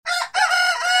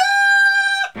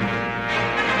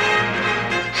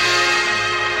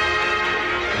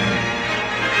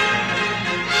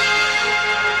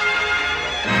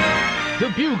The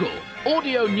Bugle,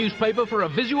 audio newspaper for a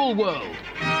visual world.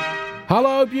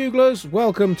 Hello, Buglers.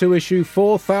 Welcome to issue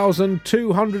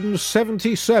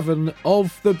 4277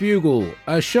 of The Bugle,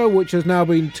 a show which has now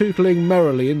been tootling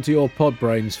merrily into your pod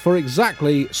brains for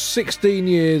exactly 16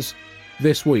 years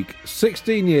this week.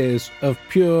 16 years of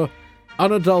pure,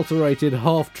 unadulterated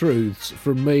half-truths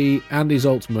from me, Andy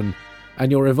Zaltzman,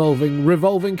 and your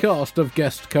revolving cast of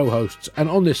guest co-hosts. And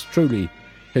on this truly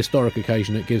historic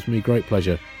occasion, it gives me great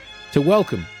pleasure to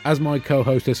welcome as my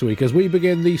co-host this week, as we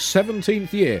begin the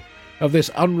 17th year of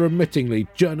this unremittingly,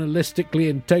 journalistically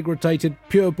integrated,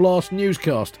 pure blast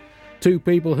newscast, two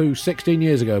people who 16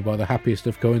 years ago, by the happiest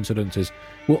of coincidences,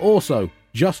 were also,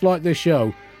 just like this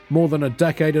show, more than a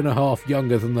decade and a half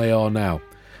younger than they are now.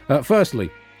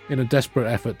 Firstly, in a desperate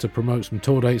effort to promote some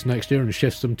tour dates next year and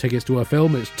shift some tickets to her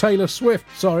film, it's Taylor Swift.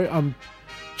 Sorry, I'm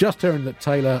just hearing that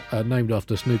Taylor, named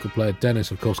after snooker player Dennis,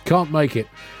 of course, can't make it.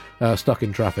 Stuck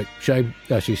in traffic. Shame.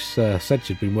 She said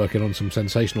she'd been working on some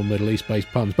sensational Middle East-based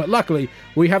puns. But luckily,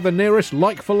 we have the nearest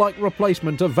like-for-like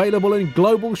replacement available in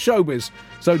global showbiz.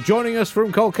 So joining us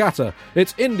from Kolkata,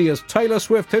 it's India's Taylor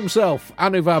Swift himself,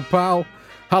 Anuvab Pal.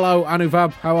 Hello,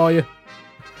 Anuvab. How are you?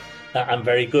 I'm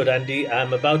very good, Andy.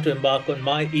 I'm about to embark on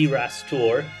my ERAS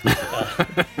tour.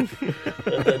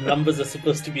 The numbers are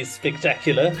supposed to be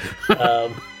spectacular.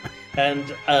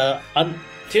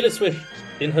 Taylor Swift,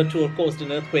 in her tour, caused an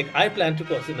earthquake. I plan to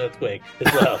cause an earthquake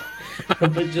as well,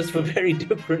 but just for very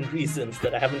different reasons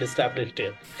that I haven't established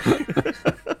yet.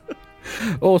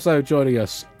 Also joining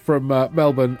us from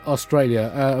Melbourne,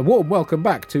 Australia, a warm welcome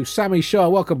back to Sammy Shah.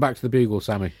 Welcome back to the Bugle,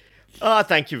 Sammy.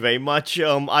 Thank you very much.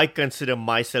 I consider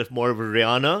myself more of a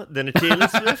Rihanna than a Taylor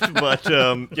Swift, but,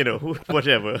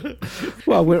 whatever.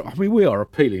 Well, we are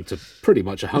appealing to pretty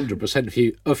much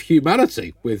 100% of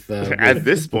humanity with at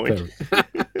this point.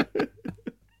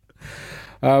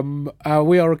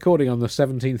 We are recording on the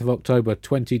 17th of October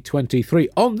 2023.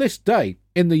 On this day,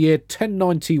 in the year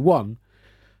 1091,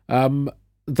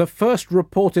 the first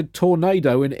reported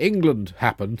tornado in England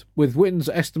happened, with winds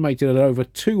estimated at over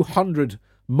 200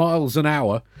 miles an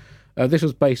hour. This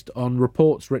was based on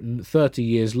reports written 30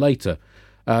 years later.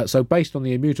 So based on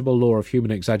the immutable law of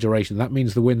human exaggeration, that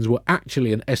means the winds were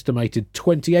actually an estimated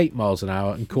 28 miles an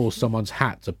hour and caused someone's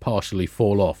hat to partially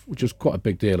fall off, which was quite a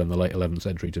big deal in the late 11th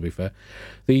century, to be fair.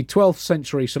 The 12th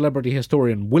century celebrity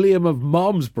historian William of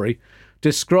Malmesbury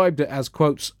described it as,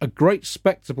 quotes, a great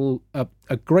spectacle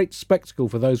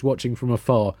for those watching from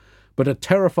afar, but a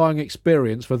terrifying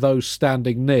experience for those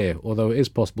standing near, although it is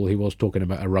possible he was talking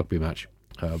about a rugby match,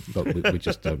 but we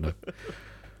just don't know.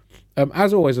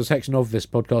 As always, a section of this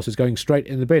podcast is going straight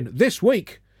in the bin. This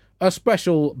week, a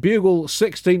special Bugle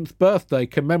 16th birthday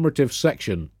commemorative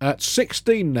section. At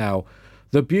 16 now,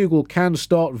 the Bugle can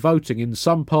start voting in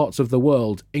some parts of the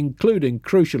world, including,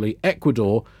 crucially,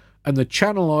 Ecuador and the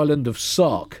Channel Island of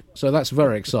Sark. So that's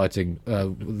very exciting.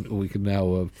 We can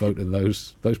now vote in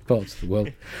those parts of the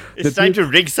world. It's time to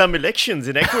rig some elections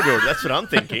in Ecuador. That's what I'm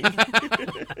thinking.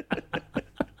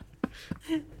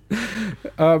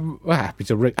 Happy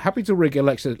to rig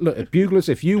elections. Look, Buglers,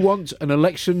 if you want an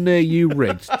election near you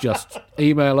rigged, just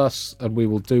email us and we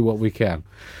will do what we can.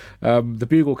 The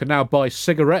Bugle can now buy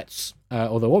cigarettes,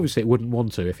 although obviously it wouldn't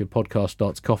want to if your podcast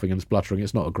starts coughing and spluttering.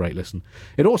 It's not a great listen.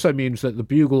 It also means that the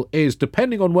Bugle is,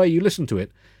 depending on where you listen to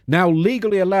it, now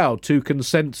legally allowed to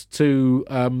consent to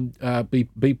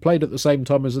be played at the same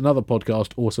time as another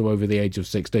podcast, also over the age of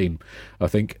 16, I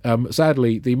think.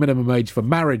 Sadly, the minimum age for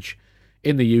marriage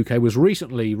in the UK was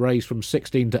recently raised from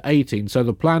 16 to 18, so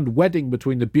the planned wedding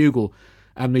between the Bugle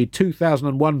and the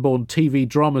 2001-born TV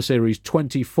drama series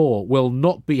 24 will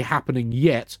not be happening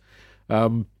yet.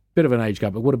 Bit of an age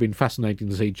gap. It would have been fascinating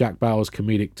to see Jack Bauer's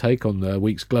comedic take on the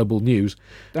week's global news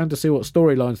and to see what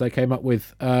storylines they came up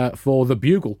with for the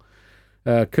Bugle.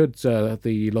 Could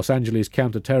the Los Angeles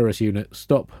counter-terrorist unit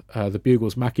stop the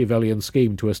Bugle's Machiavellian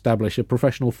scheme to establish a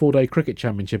professional four-day cricket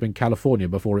championship in California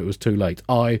before it was too late?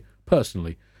 I,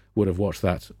 personally, would have watched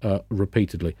that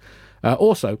repeatedly.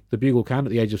 Also, the Bugle can, at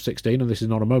the age of 16, and this is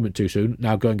not a moment too soon,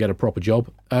 now go and get a proper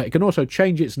job. It can also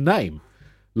change its name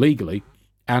legally,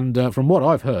 and from what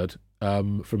I've heard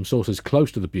from sources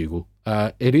close to the Bugle,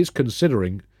 it is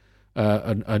considering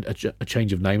a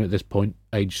change of name at this point,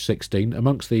 age 16.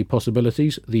 Amongst the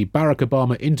possibilities, the Barack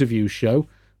Obama interview show.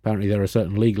 Apparently there are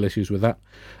certain legal issues with that.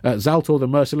 Zaltor the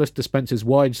Merciless dispenses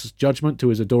wise judgment to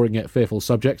his adoring yet fearful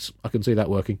subjects. I can see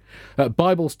that working.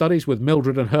 Bible studies with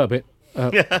Mildred and Herbert.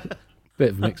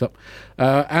 Bit of a mix-up.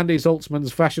 Andy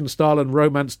Zaltzman's fashion, style and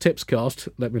romance tips cast.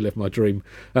 Let me live my dream.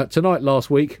 Tonight last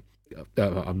week,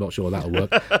 I'm not sure that'll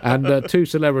work. And 2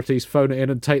 celebrities phone it in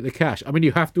and take the cash. I mean,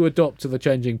 you have to adopt to the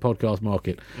changing podcast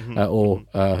market, or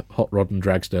Hot Rod and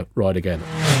Dragster ride again.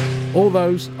 All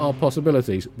those are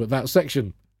possibilities, but that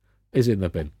section is in the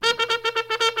bin.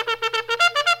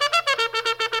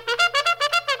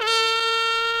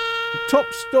 Top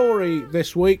story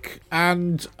this week,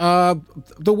 and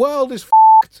the world is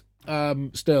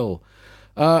f***ed still.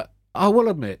 I will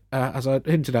admit, as I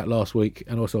hinted at last week,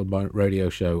 and also on my radio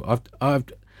show, I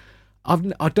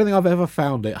don't think I've ever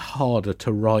found it harder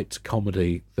to write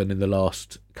comedy than in the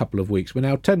last couple of weeks. We're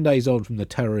now 10 days on from the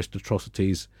terrorist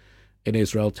atrocities in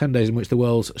Israel, 10 days in which the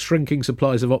world's shrinking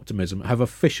supplies of optimism have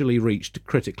officially reached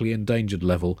critically endangered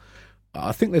level.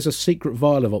 I think there's a secret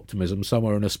vial of optimism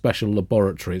somewhere in a special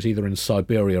laboratory. It's either in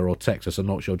Siberia or Texas, I'm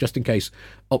not sure, just in case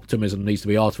optimism needs to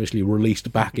be artificially released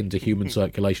back into human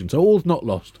circulation. So all's not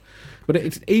lost. But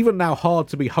it's even now hard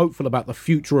to be hopeful about the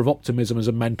future of optimism as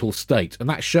a mental state. And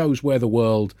that shows where the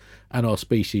world and our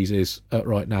species is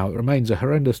right now. It remains a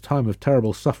horrendous time of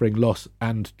terrible suffering, loss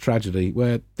and tragedy,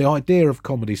 where the idea of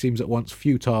comedy seems at once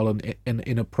futile and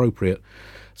inappropriate.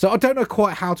 So I don't know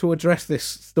quite how to address this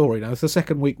story. Now, it's the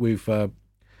second week we've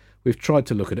tried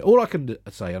to look at it. All I can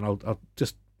say, and I'll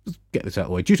just get this out of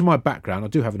the way, due to my background, I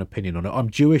do have an opinion on it. I'm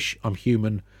Jewish, I'm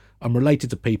human, I'm related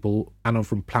to people, and I'm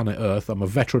from planet Earth. I'm a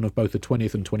veteran of both the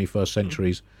 20th and 21st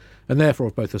centuries, and therefore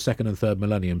of both the second and third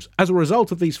millenniums. As a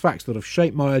result of these facts that have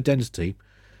shaped my identity,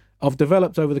 I've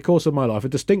developed over the course of my life a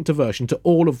distinct aversion to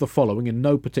all of the following in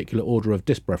no particular order of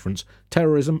dispreference: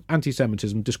 terrorism,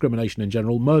 anti-Semitism, discrimination in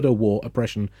general, murder, war,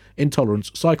 oppression,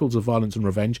 intolerance, cycles of violence and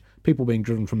revenge, people being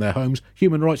driven from their homes,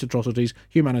 human rights atrocities,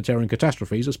 humanitarian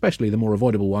catastrophes, especially the more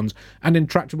avoidable ones, and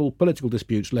intractable political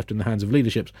disputes left in the hands of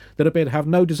leaderships that appear to have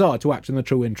no desire to act in the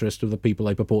true interest of the people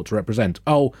they purport to represent.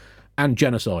 Oh, and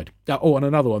genocide. Oh, and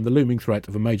another one, the looming threat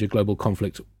of a major global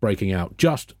conflict breaking out.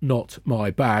 Just not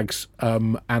my bags.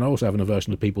 And I also have an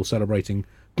aversion to people celebrating,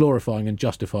 glorifying and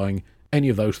justifying any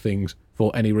of those things for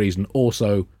any reason.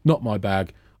 Also, not my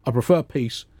bag. I prefer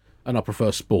peace and I prefer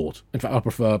sport. In fact, I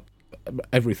prefer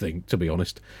everything, to be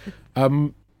honest.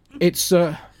 It's,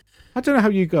 I don't know how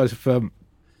you guys have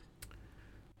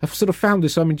sort of found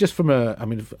this. I mean, just from a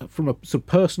sort of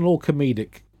personal or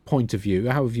comedic point of view,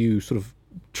 how have you sort of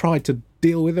tried to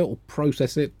deal with it or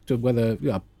process it, to whether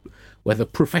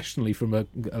professionally from a,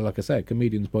 like I say, a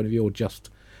comedian's point of view, or just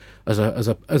as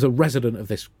a resident of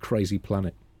this crazy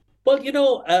planet? Well,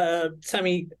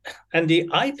 Sammy, Andy,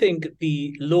 I think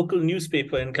the local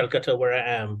newspaper in Calcutta, where I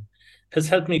am, has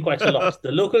helped me quite a lot.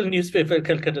 The local newspaper in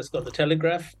Calcutta is called The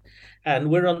Telegraph, and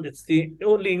it's the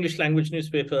only English language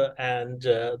newspaper, and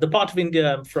the part of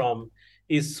India I'm from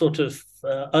is sort of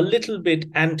a little bit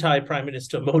anti-Prime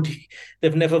Minister Modi.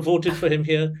 They've never voted for him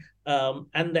here.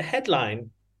 And the headline,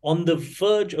 on the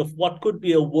verge of what could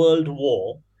be a world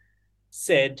war,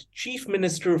 said, Chief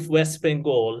Minister of West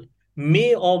Bengal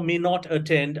may or may not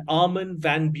attend Armin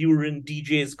van Buren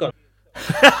DJ's concert.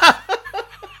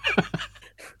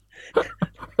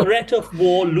 Threat of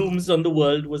war looms on the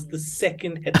world was the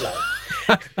second headline.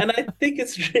 And I think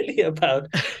it's really about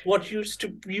what you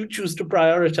choose to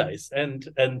prioritize. And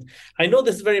I know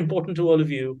this is very important to all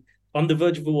of you, on the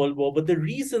verge of a world war, but the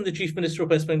reason the Chief Minister of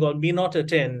West Bengal may not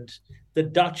attend the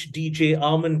Dutch DJ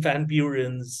Armin van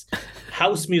Buren's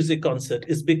house music concert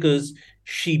is because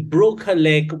she broke her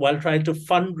leg while trying to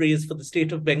fundraise for the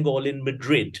state of Bengal in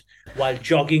Madrid while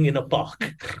jogging in a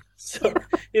park. So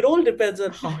it all depends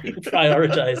on how you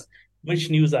prioritize which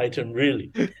news item,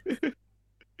 really.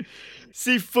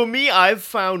 See, for me, I've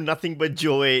found nothing but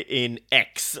joy in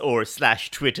X or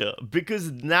 /Twitter,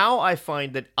 because now I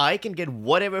find that I can get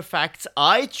whatever facts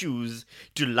I choose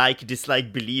to like,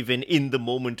 dislike, believe in the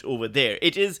moment over there.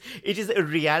 It is a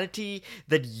reality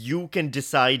that you can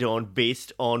decide on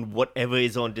based on whatever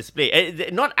is on display.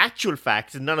 Not actual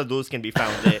facts, none of those can be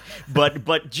found there,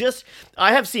 but just,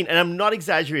 I have seen, and I'm not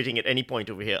exaggerating at any point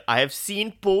over here, I have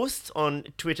seen posts on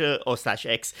Twitter or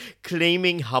 /X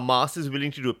claiming Hamas is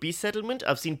willing to do a peace settlement.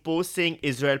 I've seen posts saying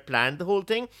Israel planned the whole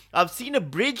thing. I've seen a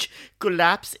bridge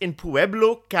collapse in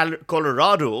Pueblo,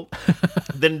 Colorado,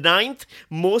 the 9th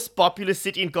most populous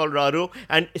city in Colorado,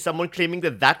 and someone claiming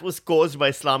that was caused by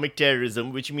Islamic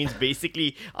terrorism, which means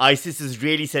basically ISIS is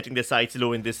really setting their sights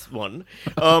low in this one.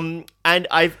 And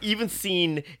I've even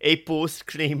seen a post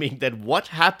claiming that what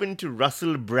happened to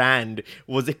Russell Brand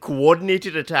was a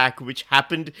coordinated attack which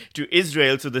happened to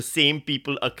Israel, so the same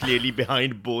people are clearly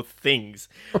behind both things.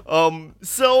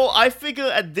 So I figure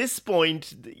at this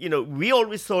point, we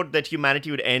always thought that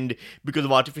humanity would end because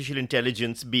of artificial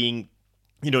intelligence being,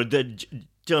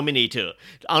 Terminator,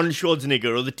 Arnold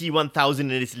Schwarzenegger, or the T-1000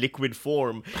 in its liquid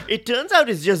form. It turns out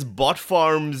it's just bot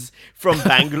farms from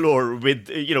Bangalore with,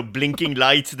 blinking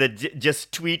lights that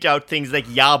just tweet out things like,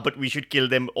 yeah, but we should kill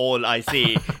them all, I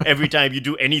say, every time you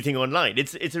do anything online.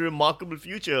 It's a remarkable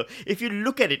future if you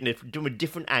look at it from a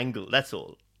different angle, that's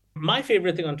all. My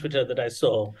favorite thing on Twitter that I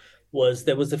saw was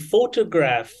there was a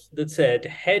photograph that said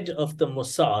head of the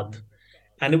Mossad,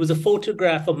 and it was a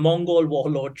photograph of Mongol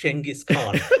warlord Genghis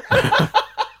Khan.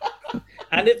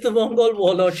 And if the Mongol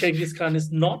warlord Genghis Khan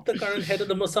is not the current head of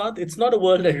the Mossad, it's not a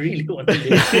world I really want to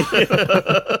live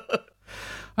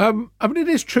in. It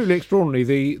is truly extraordinary,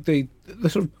 the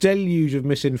sort of deluge of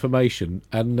misinformation,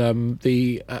 and and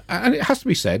it has to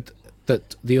be said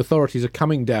that the authorities are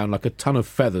coming down like a ton of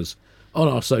feathers on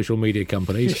our social media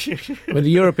companies. When the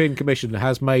European Commission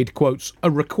has made, quotes, a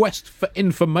request for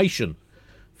information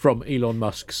from Elon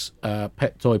Musk's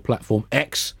pet toy platform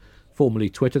X, formerly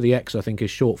Twitter. The X, I think,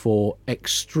 is short for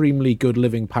Extremely Good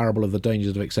Living Parable of the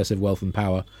Dangers of Excessive Wealth and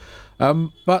Power. I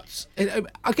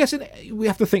guess we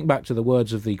have to think back to the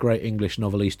words of the great English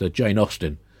novelista Jane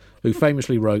Austen, who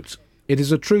famously wrote, "It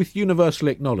is a truth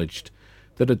universally acknowledged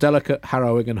that a delicate,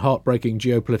 harrowing and heartbreaking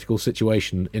geopolitical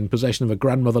situation in possession of a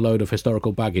grandmother load of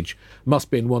historical baggage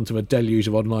must be in want of a deluge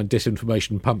of online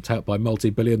disinformation pumped out by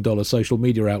multi-billion-dollar social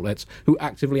media outlets who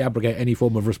actively abrogate any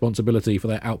form of responsibility for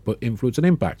their output, influence and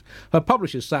impact." Her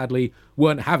publishers, sadly,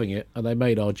 weren't having it, and they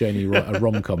made our Janie write a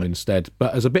rom-com instead.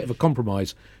 But as a bit of a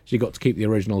compromise, she got to keep the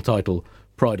original title,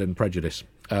 Pride and Prejudice.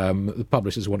 The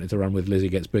publishers wanted to run with Lizzie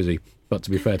Gets Busy, but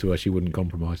to be fair to her, she wouldn't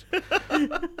compromise.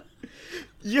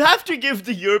 You have to give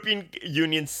the European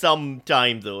Union some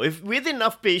time, though. If with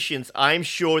enough patience, I'm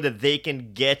sure that they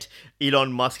can get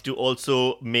Elon Musk to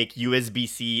also make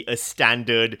USB-C a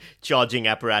standard charging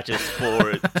apparatus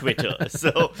for Twitter.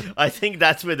 So I think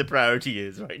that's where the priority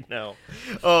is right now.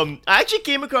 I actually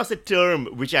came across a term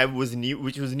which was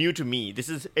new to me. This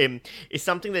is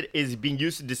something that is being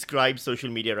used to describe social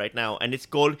media right now, and it's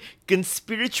called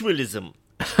conspiritualism.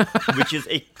 Which is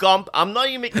I'm not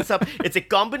even making this up. It's a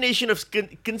combination of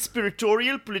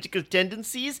conspiratorial political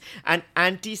tendencies and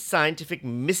anti-scientific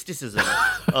mysticism.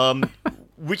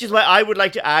 Which is why I would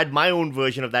like to add my own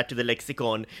version of that to the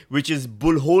lexicon, which is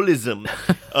bullholism,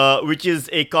 which is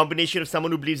a combination of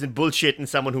someone who believes in bullshit and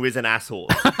someone who is an asshole.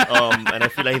 And I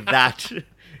feel like that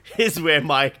is where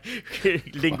my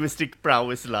linguistic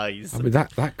prowess lies. I mean,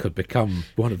 that could become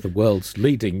one of the world's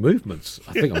leading movements.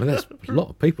 I think. There's a lot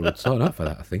of people who'd sign up for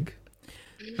that, I think.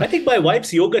 I think my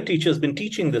wife's yoga teacher has been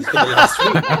teaching this for the last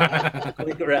week.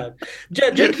 Going around.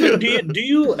 Gentlemen, do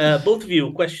you both of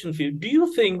you, question for you, do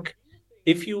you think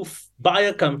if you buy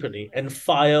a company and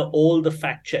fire all the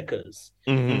fact checkers,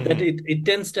 that it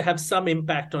tends to have some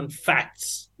impact on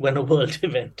facts when a world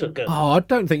event occurs? Oh, I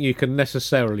don't think you can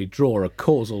necessarily draw a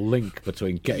causal link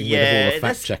between getting rid of all the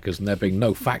fact checkers and there being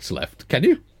no facts left. Can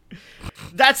you?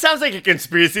 That sounds like a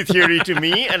conspiracy theory to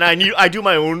me, and I do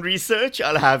my own research,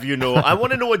 I'll have you know. I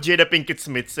want to know what Jada Pinkett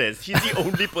Smith says. She's the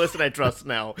only person I trust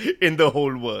now in the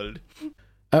whole world.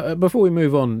 Before we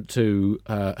move on to,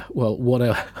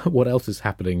 what else is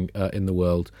happening in the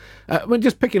world,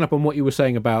 just picking up on what you were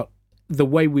saying about the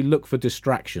way we look for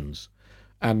distractions,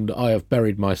 and I have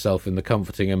buried myself in the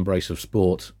comforting embrace of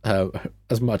sport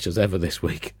as much as ever this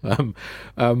week.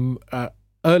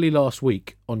 Early last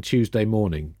week, on Tuesday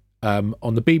morning,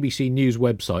 on the BBC News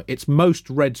website, its most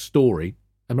read story,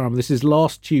 and remember, this is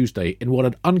last Tuesday, in what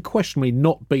had unquestionably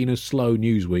not been a slow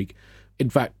news week, in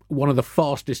fact, one of the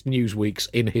fastest news weeks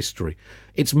in history.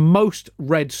 Its most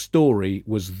read story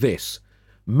was this: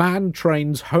 man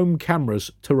trains home cameras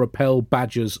to repel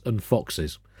badgers and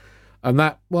foxes. And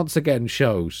that, once again,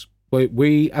 shows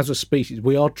we as a species,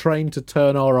 we are trained to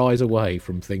turn our eyes away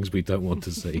from things we don't want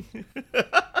to see.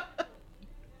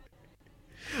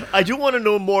 I do want to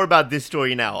know more about this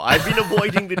story now. I've been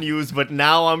avoiding the news, but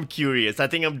now I'm curious. I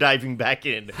think I'm diving back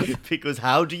in, because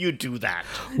how do you do that?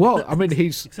 Well, I mean,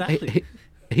 he's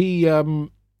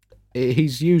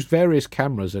used various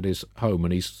cameras at his home,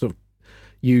 and he's sort of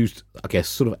used, I guess,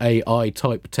 sort of AI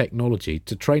type technology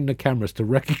to train the cameras to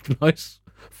recognise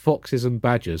foxes and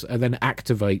badgers, and then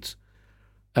activate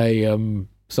some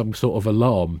sort of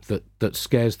alarm that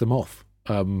scares them off.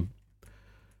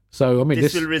 So I mean,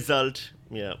 this will result.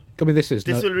 Yeah. I mean, this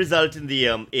will result in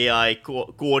the AI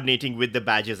coordinating with the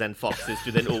badgers and foxes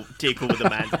to then take over the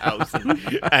man's house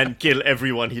and kill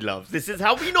everyone he loves. This is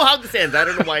how we know how this ends. I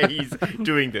don't know why he's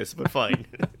doing this, but fine.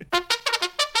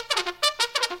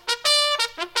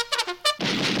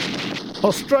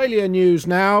 Australia news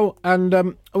now,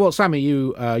 and Sammy,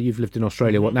 you've lived in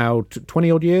Australia what now,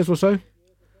 20 odd years or so?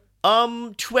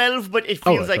 12, but it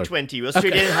feels like 20.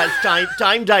 Australia has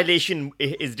time dilation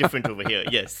is different over here.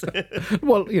 Yes.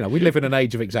 Well, we live in an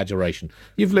age of exaggeration.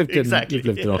 You've lived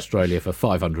in Australia for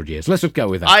 500 years. Let's just go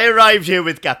with that. I arrived here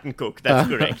with Captain Cook. That's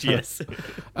correct. Yes.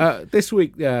 This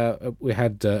week we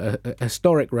had a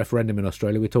historic referendum in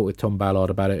Australia. We talked with Tom Ballard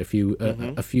about it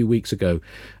a few weeks ago,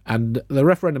 and the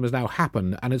referendum has now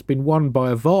happened, and it's been won by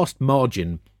a vast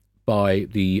margin by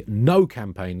the No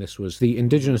campaign. This was the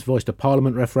Indigenous Voice to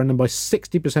Parliament referendum. By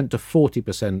 60% to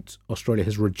 40%, Australia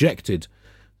has rejected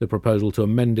the proposal to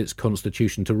amend its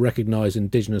constitution to recognise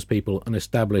Indigenous people and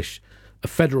establish a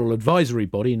federal advisory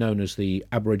body known as the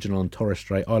Aboriginal and Torres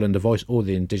Strait Islander Voice, or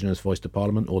the Indigenous Voice to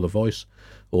Parliament, or the Voice,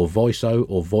 or Voico,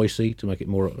 or Voicey, to make it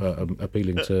more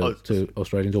appealing to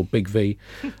Australians, or Big V.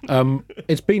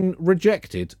 It's been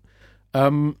rejected.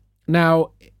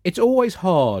 Now, it's always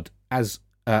hard as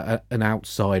an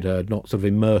outsider, not sort of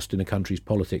immersed in a country's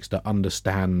politics, to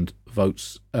understand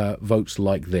votes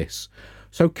like this.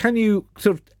 So can you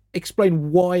sort of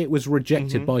explain why it was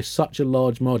rejected by such a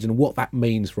large margin, and what that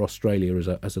means for Australia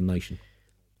as a nation?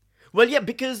 Well, yeah,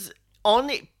 because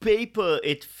on paper,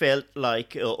 it felt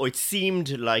like, or it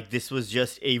seemed like this was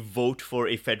just a vote for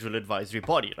a federal advisory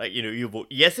body, right? You vote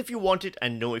yes if you want it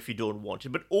and no if you don't want it.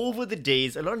 But over the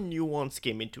days, a lot of nuance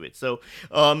came into it. So,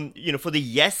 for the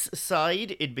yes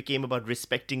side, it became about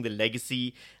respecting the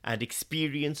legacy and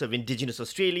experience of Indigenous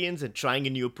Australians and trying a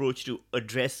new approach to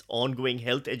address ongoing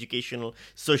health, educational,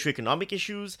 socioeconomic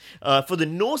issues. For the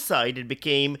no side, it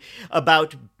became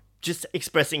about just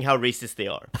expressing how racist they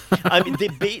are. I mean,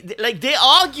 they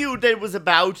argued that it was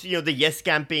about, the Yes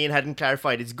campaign hadn't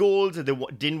clarified its goals, and they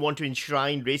didn't want to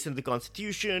enshrine race in the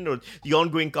Constitution, or the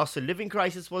ongoing cost of living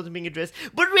crisis wasn't being addressed.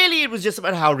 But really, it was just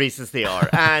about how racist they are.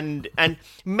 And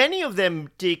many of them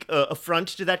take affront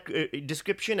to that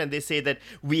description, and they say that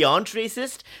we aren't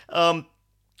racist.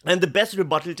 And the best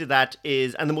rebuttal to that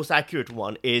is, and the most accurate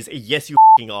one, is yes, you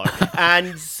are.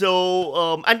 And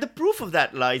so, and the proof of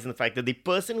that lies in the fact that the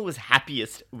person who was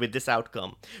happiest with this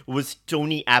outcome was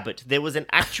Tony Abbott. There was an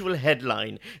actual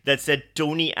headline that said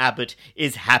Tony Abbott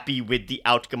is happy with the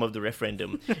outcome of the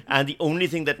referendum. And the only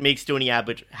thing that makes Tony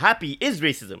Abbott happy is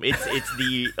racism.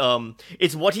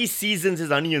 It's what he seasons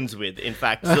his onions with, in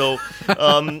fact. So,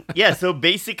 so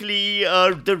basically,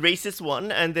 the racist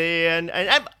one, and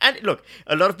look,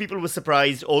 a lot of people were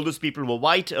surprised. All those people were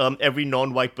white. Every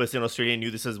non-white person in Australia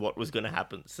knew this is what was going to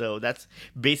happen. So that's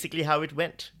basically how it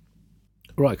went.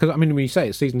 Right, because, when you say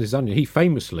it seasoned his onion, he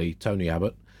famously, Tony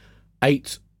Abbott,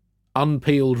 ate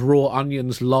unpeeled raw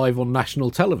onions live on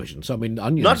national television. So, onions...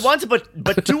 Not once,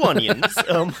 but two onions.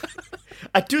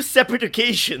 At two separate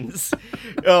occasions,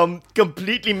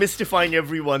 completely mystifying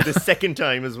everyone the second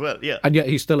time as well, yeah. And yet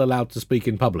he's still allowed to speak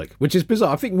in public, which is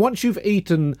bizarre. I think once you've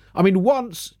eaten...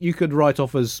 once you could write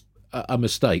off as a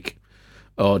mistake,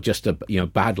 or just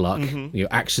bad luck,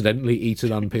 accidentally eat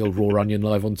an unpeeled raw onion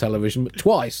live on television. But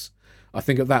twice, I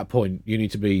think at that point you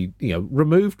need to be,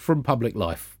 removed from public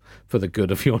life for the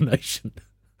good of your nation.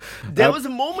 There was a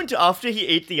moment after he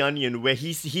ate the onion where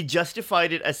he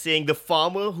justified it as saying the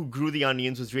farmer who grew the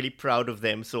onions was really proud of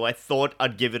them, so I thought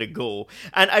I'd give it a go.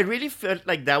 And I really felt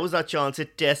like that was our chance to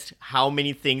test how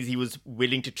many things he was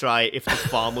willing to try if the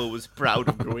farmer was proud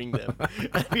of growing them.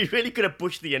 And we really could have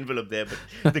pushed the envelope there,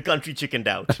 but the country chickened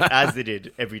out, as they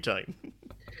did every time.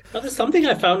 Now, there's something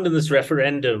I found in this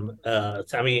referendum,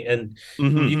 Sammy, and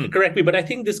you can correct me, but I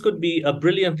think this could be a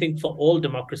brilliant thing for all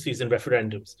democracies and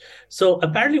referendums. So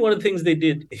apparently one of the things they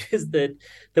did is that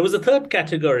there was a third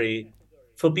category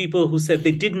for people who said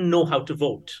they didn't know how to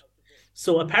vote.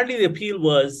 So apparently the appeal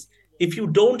was, if you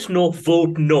don't know,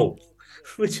 vote no,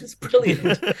 which is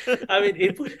brilliant.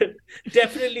 It would have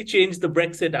definitely changed the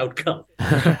Brexit outcome.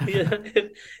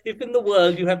 If in the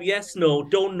world you have yes, no,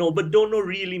 don't know, but don't know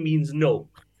really means no.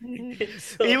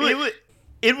 So,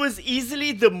 it was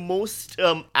easily the most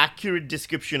accurate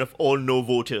description of all no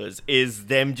voters, is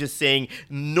them just saying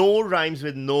no rhymes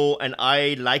with no, and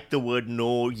I like the word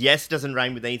no. Yes doesn't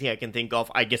rhyme with anything I can think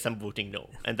of. I guess I'm voting no,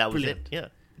 and that was Brilliant. it. Yeah,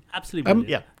 Absolutely. Brilliant.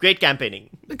 Yeah, great campaigning.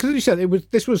 Because you said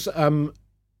this was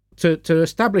to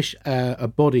establish a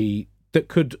body that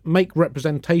could make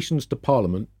representations to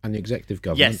Parliament and the executive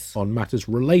government on matters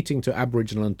relating to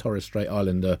Aboriginal and Torres Strait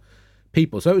Islander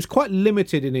people. So it was quite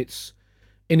limited in its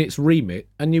remit,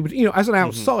 and you would, as an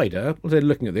outsider,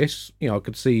 looking at this, I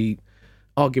could see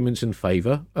arguments in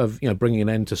favour of, bringing an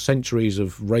end to centuries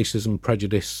of racism,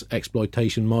 prejudice,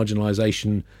 exploitation,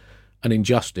 marginalisation, and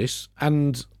injustice.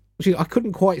 And I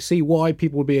couldn't quite see why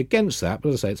people would be against that. But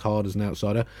as I say, it's hard as an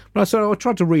outsider. But I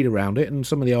tried to read around it, and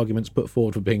some of the arguments put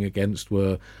forward for being against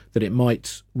were that it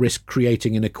might risk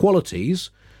creating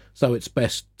inequalities So it's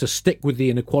best to stick with the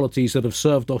inequalities that have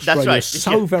served Australia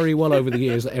so very well over the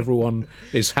years that everyone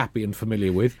is happy and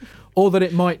familiar with, or that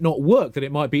it might not work, that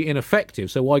it might be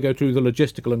ineffective. So why go through the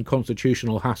logistical and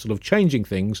constitutional hassle of changing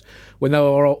things when there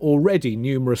are already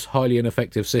numerous highly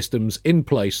ineffective systems in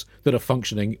place that are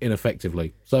functioning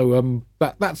ineffectively? So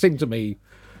that seemed to me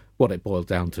what it boiled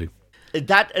down to.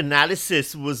 That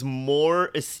analysis was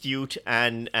more astute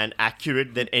and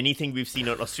accurate than anything we've seen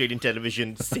on Australian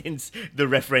television since the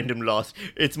referendum lost.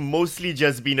 It's mostly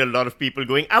just been a lot of people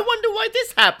going, I wonder why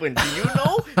this happened, do you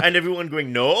know? And everyone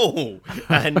going, no.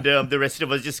 And the rest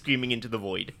of us just screaming into the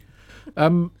void.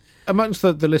 Amongst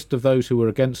the list of those who were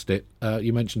against it,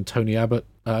 you mentioned Tony Abbott,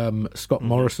 Scott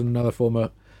Morrison, another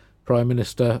former Prime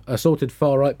Minister, assorted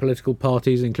far-right political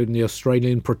parties, including the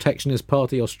Australian Protectionist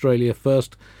Party, Australia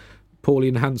First,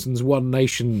 Pauline Hanson's One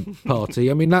Nation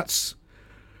Party. I mean, that's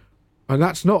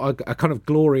not a kind of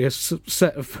glorious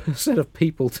set of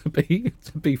people to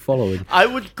be following. I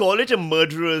would call it a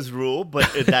murderer's row,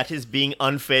 but that is being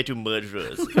unfair to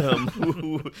murderers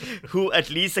who at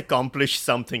least accomplish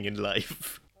something in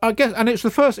life. I guess, and it was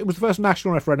the first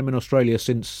national referendum in Australia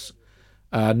since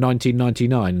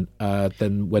 1999.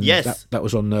 Then when that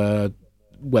was on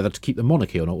whether to keep the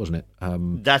monarchy or not, wasn't it?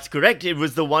 That's correct. It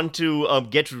was the one to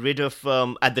get rid of,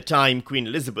 at the time, Queen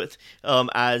Elizabeth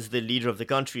as the leader of the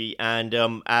country. And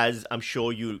as I'm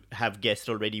sure you have guessed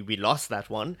already, we lost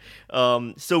that one.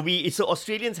 So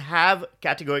Australians have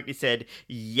categorically said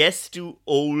yes to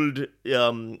old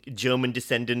German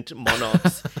descendant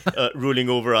monarchs ruling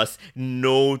over us,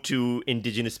 no to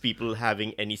Indigenous people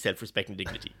having any self-respect and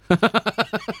dignity.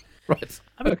 Right.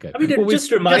 I mean, it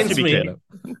just reminds me.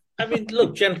 I mean,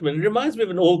 look, gentlemen, it reminds me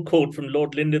of an old quote from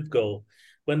Lord Linlithgow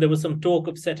when there was some talk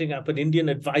of setting up an Indian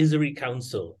advisory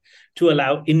council to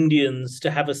allow Indians to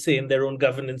have a say in their own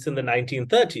governance in the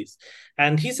 1930s.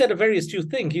 And he said a very astute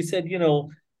thing. He said,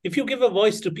 if you give a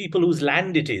voice to people whose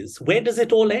land it is, where does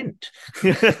it all end?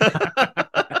 And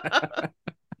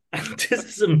this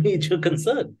is a major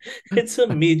concern. It's a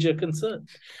major concern.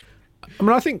 I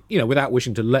mean, I think, without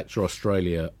wishing to lecture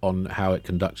Australia on how it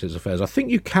conducts its affairs, I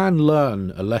think you can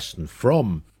learn a lesson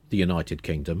from the United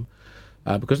Kingdom,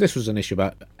 because this was an issue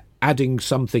about adding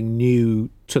something new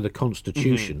to the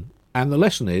Constitution. Mm-hmm. And the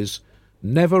lesson is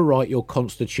never write your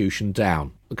Constitution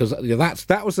down, because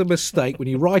that was a mistake when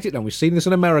you write it down. We've seen this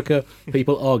in America.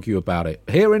 People argue about it.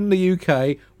 Here in the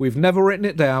UK, we've never written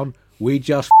it down. We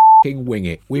just wing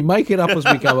it. We make it up as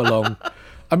we go along.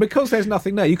 And because there's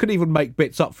nothing there, you can even make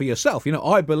bits up for yourself.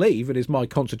 I believe it is my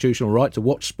constitutional right to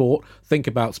watch sport, think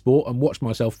about sport, and watch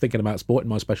myself thinking about sport in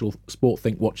my special Sport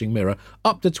Think watching mirror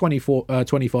up to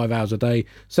 25 hours a day,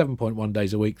 7.1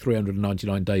 days a week,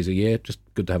 399 days a year. Just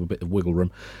good to have a bit of wiggle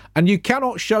room. And you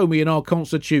cannot show me in our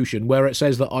constitution where it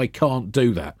says that I can't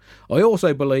do that. I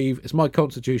also believe it's my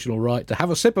constitutional right to have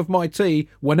a sip of my tea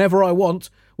whenever I want,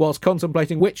 whilst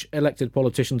contemplating which elected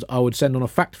politicians I would send on a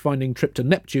fact-finding trip to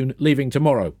Neptune leaving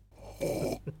tomorrow.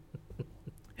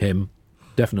 Him.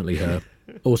 Definitely her.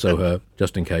 Also her,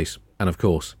 just in case. And of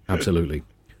course, absolutely,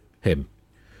 him.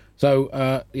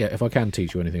 So, if I can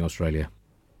teach you anything, Australia,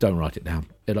 don't write it down.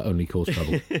 It'll only cause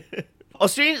trouble.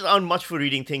 Australians aren't much for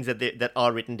reading things that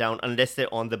are written down unless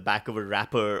they're on the back of a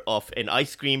wrapper of an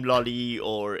ice cream lolly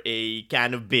or a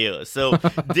can of beer. So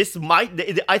this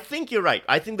I think you're right.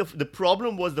 I think the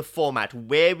problem was the format.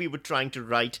 Where we were trying to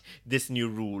write this new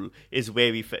rule is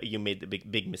where you made the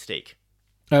big mistake.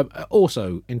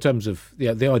 Also, in terms of the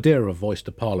idea of a voice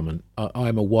to Parliament, I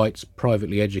am a white,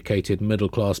 privately educated,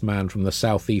 middle-class man from the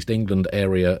southeast England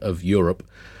area of Europe.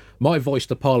 My voice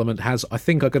to Parliament has, I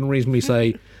think I can reasonably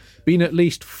say, been at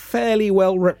least fairly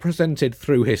well represented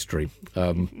through history.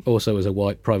 Also, as a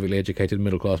white, privately educated,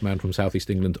 middle-class man from southeast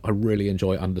England, I really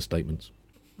enjoy understatements.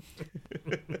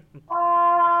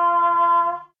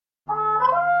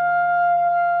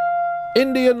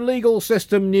 Indian legal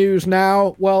system news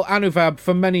now. Well, Anuvab,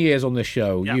 for many years on this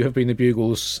show, you have been the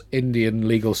Bugle's Indian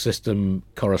legal system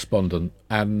correspondent,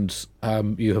 and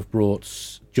you have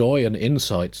brought joy and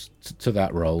insights to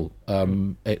that role.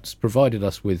 It's provided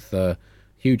us with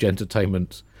huge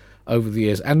entertainment over the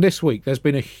years. And this week, there's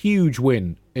been a huge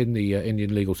win in the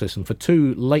Indian legal system for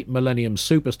two late millennium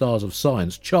superstars of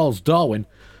science, Charles Darwin,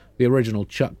 the original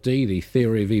Chuck D, the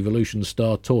theory of evolution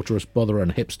star, torturous botherer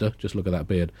and hipster, just look at that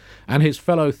beard, and his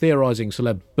fellow theorising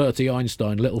celeb Bertie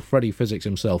Einstein, little Freddie Physics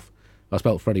himself. I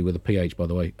spelt Freddie with a PH, by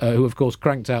the way, who of course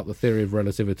cranked out the theory of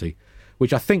relativity,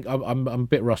 which I think, I'm a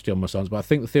bit rusty on my science, but I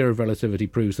think the theory of relativity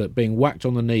proves that being whacked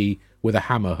on the knee with a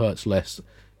hammer hurts less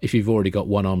if you've already got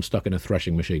one arm stuck in a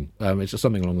threshing machine. It's just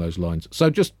something along those lines. So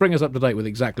just bring us up to date with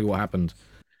exactly what happened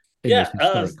in this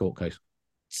historic court case.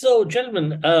 So,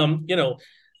 gentlemen,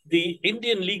 the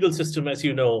Indian legal system, as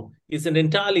you know, is an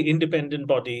entirely independent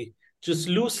body, just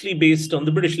loosely based on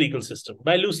the British legal system.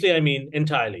 By loosely, I mean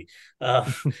entirely.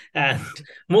 Uh, and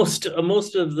most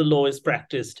of the law is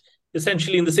practiced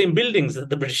essentially in the same buildings that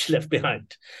the British left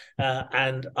behind.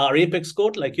 And our apex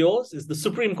court, like yours, is the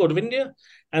Supreme Court of India.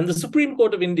 And the Supreme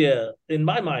Court of India, in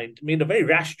my mind, made a very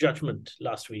rash judgment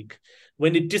last week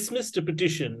when it dismissed a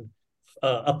petition,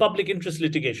 a public interest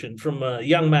litigation from a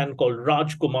young man called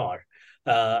Raj Kumar.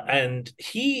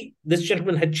 This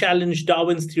gentleman had challenged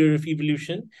Darwin's theory of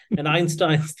evolution and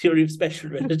Einstein's theory of special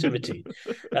relativity.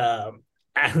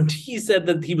 And he said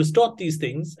that he was taught these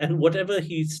things and whatever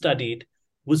he studied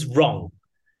was wrong.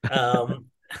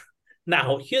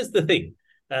 Now, here's the thing.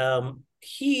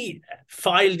 He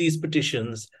filed these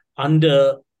petitions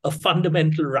under a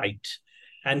fundamental right.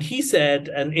 And he said,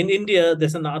 and in India,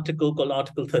 there's an article called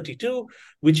Article 32,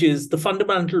 which is the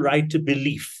fundamental right to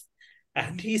belief.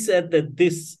 And he said that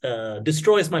this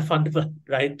destroys my fundamental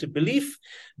right to belief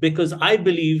because I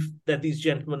believe that these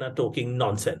gentlemen are talking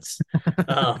nonsense.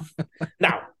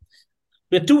 Now,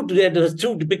 there's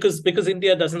two because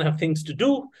India doesn't have things to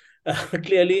do.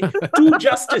 Clearly, two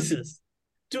justices.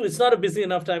 It's not a busy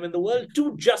enough time in the world.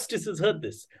 Two justices heard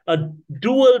this. A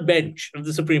dual bench of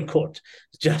the Supreme Court,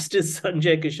 Justice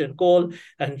Sanjay Kishan Kaul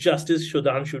and Justice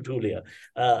Sudhanshu Dhulia.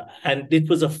 And it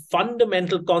was a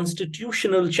fundamental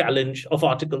constitutional challenge of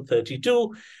Article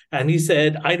 32. And he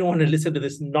said, I don't want to listen to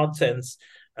this nonsense.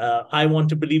 I want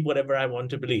to believe whatever I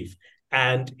want to believe.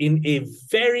 And in a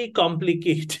very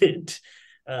complicated,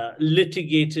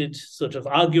 litigated sort of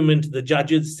argument, the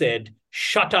judges said,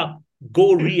 shut up.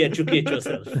 Go re-educate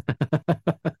yourself.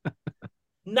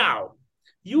 Now,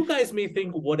 you guys may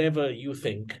think whatever you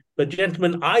think, but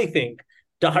gentlemen, I think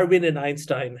Darwin and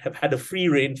Einstein have had a free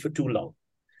rein for too long.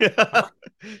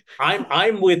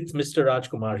 I'm with Mr.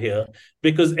 Rajkumar here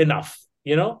because enough,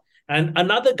 And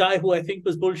another guy who I think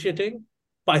was bullshitting,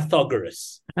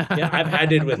 Pythagoras. Yeah, I've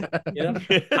had it with him.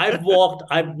 I've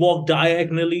walked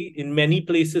diagonally in many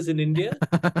places in India,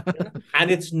 and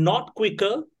it's not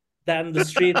quicker than the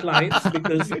straight lines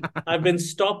because I've been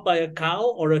stopped by a cow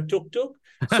or a tuk-tuk.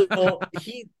 So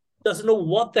he doesn't know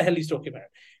what the hell he's talking about.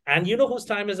 And you know whose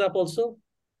time is up also?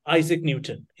 Isaac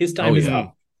Newton. His time is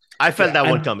up. I felt that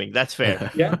one coming. That's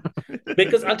fair. Yeah.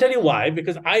 Because I'll tell you why.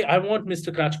 Because I want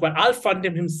Mr. Rajkumar, I'll fund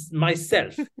him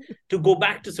myself to go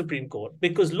back to Supreme Court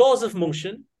because laws of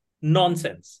motion,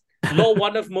 nonsense. Law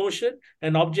one of motion,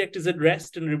 an object is at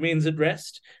rest and remains at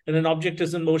rest, and an object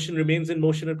is in motion, remains in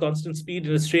motion at constant speed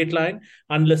in a straight line,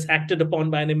 unless acted upon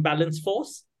by an imbalanced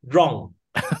force. Wrong.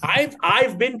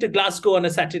 I've been to Glasgow on a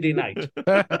Saturday night,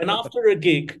 and after a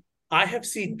gig, I have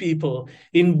seen people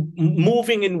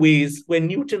moving in ways where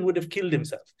Newton would have killed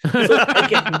himself. So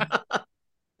again,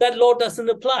 that law doesn't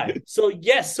apply. So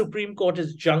yes, Supreme Court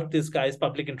has junked this guy's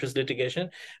public interest litigation,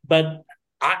 but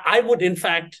I would in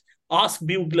fact ask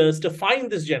buglers to find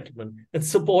this gentleman and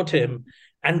support him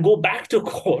and go back to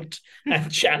court and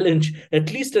challenge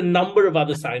at least a number of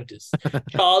other scientists.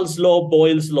 Charles' law,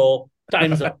 Boyle's law,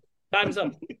 time's up. Time's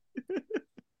up.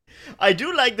 I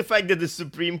do like the fact that the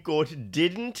Supreme Court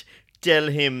didn't tell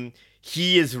him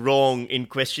he is wrong in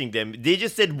questioning them. They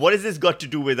just said, what has this got to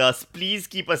do with us? Please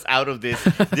keep us out of this.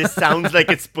 This sounds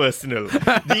like it's personal.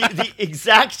 The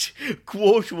exact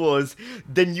quote was,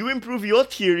 then you improve your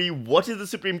theory. What is the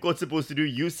Supreme Court supposed to do?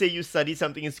 You say you studied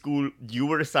something in school. You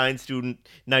were a science student.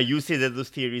 Now you say that those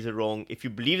theories are wrong. If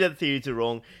you believe that the theories are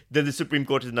wrong, then the Supreme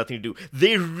Court has nothing to do.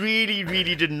 They really,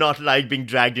 really did not like being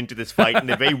dragged into this fight, and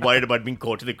they're very worried about being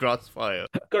caught in the crossfire.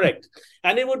 Correct.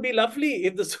 And it would be lovely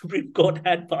if the Supreme Court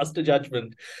had passed a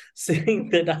judgment saying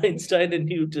that Einstein and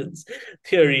Newton's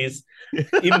theories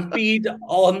impede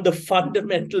on the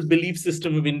fundamental belief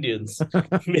system of Indians.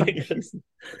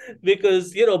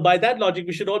 because, by that logic,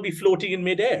 we should all be floating in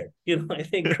midair. I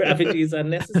think gravity is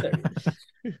unnecessary.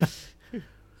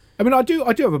 I mean, I do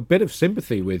have a bit of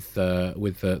sympathy with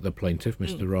the plaintiff,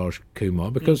 Mr. Raj Kumar,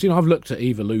 because I've looked at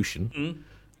evolution,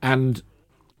 and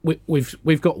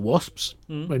we've got wasps.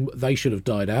 When they should have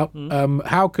died out.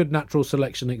 How could natural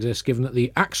selection exist given that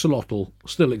the axolotl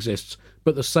still exists,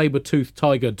 but the saber-toothed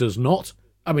tiger does not?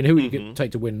 I mean, who would you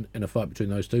take to win in a fight between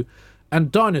those two?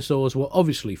 And dinosaurs were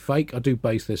obviously fake. I do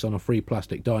base this on a free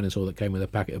plastic dinosaur that came with a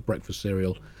packet of breakfast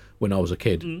cereal when I was a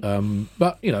kid.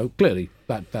 But, clearly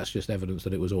that's just evidence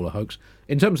that it was all a hoax.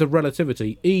 In terms of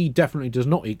relativity, E definitely does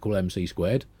not equal mc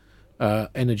squared.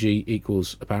 Energy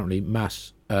equals, apparently,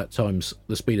 mass times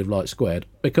the speed of light squared.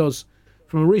 Because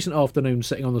from a recent afternoon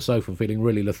sitting on the sofa feeling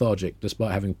really lethargic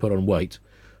despite having put on weight,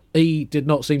 E did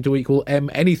not seem to equal M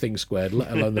anything squared,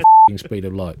 let alone the speed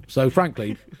of light. So,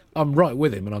 frankly, I'm right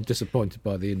with him, and I'm disappointed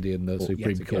by the Indian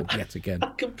Supreme Court yet again.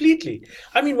 Completely.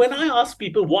 I mean, when I ask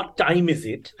people what time is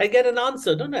it, I get an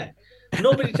answer, don't I?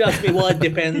 Nobody tells me, well, it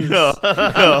depends. No.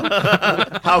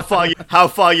 How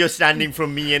far you're standing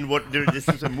from me and what the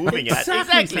distance I'm moving at.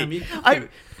 Exactly.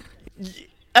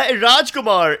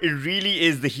 Rajkumar really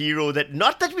is the hero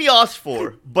not that we asked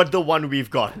for, but the one we've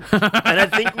gotten. And I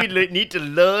think we need to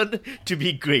learn to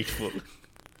be grateful.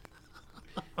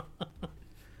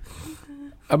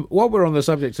 While we're on the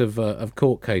subject of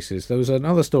court cases, there was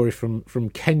another story from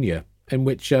Kenya in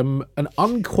which an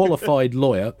unqualified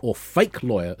lawyer, or fake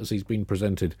lawyer as he's been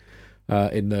presented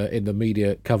in the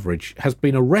media coverage, has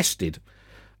been arrested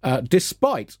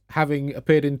despite having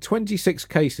appeared in 26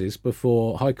 cases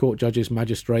before High Court judges,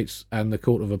 magistrates and the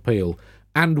Court of Appeal,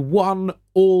 and won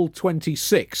all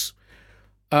 26,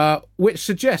 which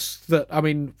suggests that,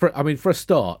 for a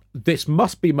start, this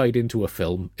must be made into a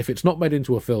film. If it's not made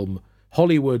into a film,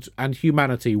 Hollywood and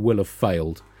humanity will have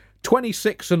failed.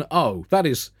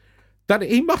 26-0, that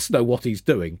he must know what he's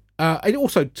doing. And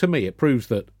also, to me, it proves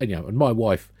that, and my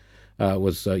wife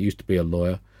used to be a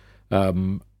lawyer.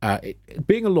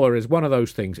 Being a lawyer is one of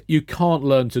those things you can't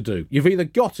learn to do. You've either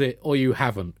got it or you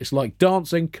haven't. It's like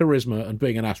dancing, charisma, and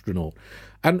being an astronaut.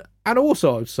 And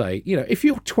also, I would say, if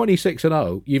you're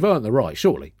 26-0, you've earned the right,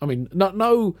 surely. I mean,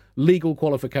 no legal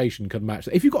qualification can match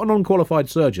that. If you've got an unqualified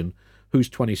surgeon who's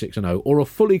 26-0, or a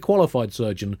fully qualified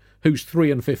surgeon who's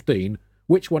 3-15,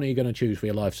 which one are you going to choose for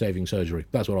your life-saving surgery?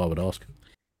 That's what I would ask.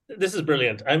 This is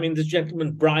brilliant. I mean, this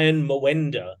gentleman, Brian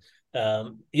Mwenda,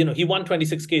 he won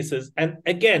 26 cases. And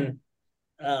again,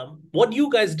 what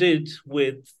you guys did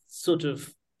with sort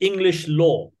of English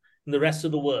law in the rest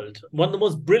of the world, one of the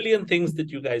most brilliant things that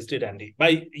you guys did, Andy.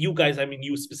 By you guys, I mean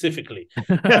you specifically.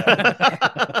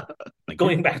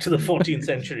 Going back to the 14th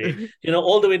century,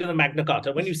 all the way to the Magna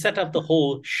Carta, when you set up the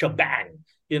whole shebang,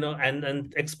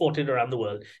 and export it around the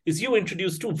world, is you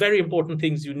introduce two very important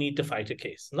things you need to fight a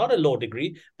case. Not a law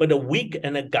degree, but a wig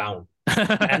and a gown.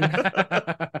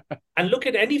 And look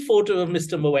at any photo of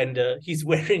Mr. Mwenda. He's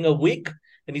wearing a wig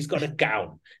and he's got a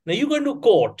gown. Now you go into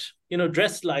court,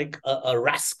 dressed like a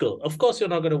rascal. Of course, you're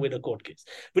not going to win a court case,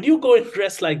 but you go and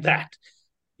dress like that.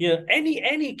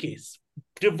 Any case,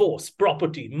 divorce,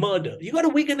 property, murder, you got a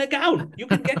wig and a gown. You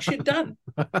can get shit done.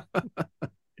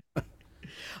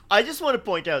 I just want to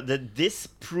point out that this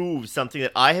proves something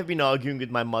that I have been arguing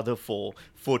with my mother for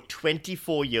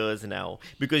 24 years now,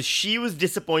 because she was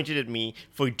disappointed at me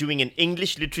for doing an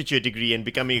English literature degree and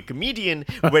becoming a comedian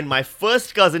when my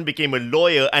first cousin became a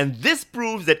lawyer, and this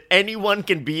proves that anyone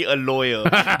can be a lawyer,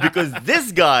 because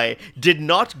this guy did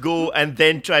not go and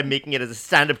then try making it as a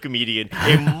stand-up comedian,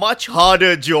 a much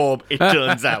harder job, it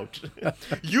turns out.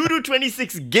 You do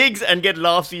 26 gigs and get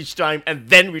laughs each time, and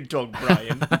then we talk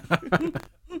Brian.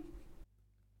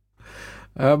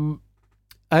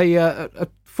 A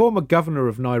former governor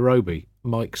of Nairobi,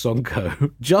 Mike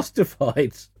Sonko,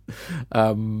 justified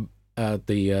the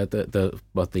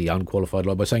unqualified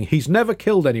law by saying he's never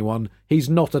killed anyone, he's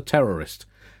not a terrorist.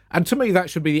 And to me, that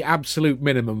should be the absolute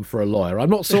minimum for a lawyer. I'm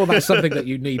not sure that's something that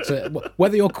you need to,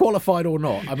 whether you're qualified or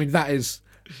not. I mean, that is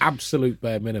absolute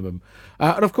bare minimum.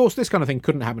 And of course, this kind of thing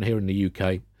couldn't happen here in the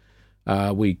UK.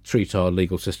 We treat our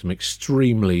legal system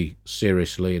extremely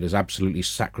seriously. It is absolutely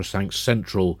sacrosanct,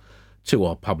 central to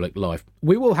our public life.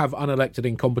 We will have unelected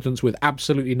incompetents with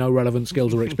absolutely no relevant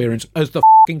skills or experience as the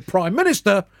fucking Prime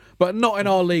Minister, but not in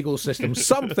our legal system.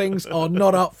 Some things are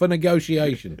not up for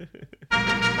negotiation.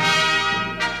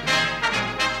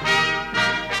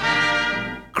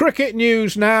 Cricket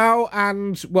news now,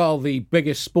 and, well, the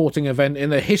biggest sporting event in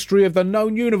the history of the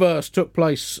known universe took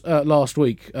place last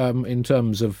week in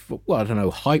terms of, well, I don't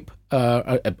know, hype,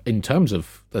 in terms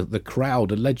of the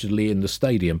crowd allegedly in the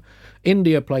stadium.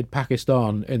 India played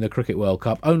Pakistan in the Cricket World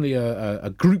Cup, only a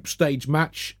group stage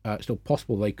match. It's still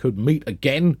possible they could meet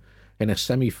again in a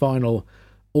semi-final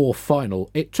or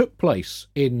final. It took place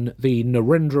in the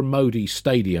Narendra Modi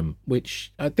Stadium,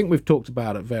 which I think we've talked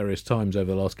about at various times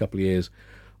over the last couple of years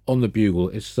on the Bugle.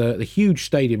 It's the huge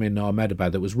stadium in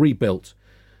Ahmedabad that was rebuilt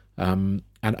and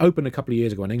opened a couple of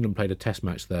years ago when England played a test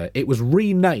match there. It was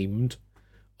renamed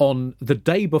on the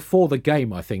day before the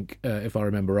game, I think, if I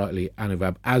remember rightly,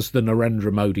 Anuvab, as the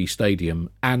Narendra Modi Stadium,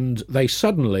 and they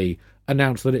suddenly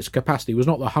announced that its capacity was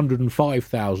not the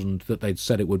 105,000 that they'd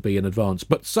said it would be in advance,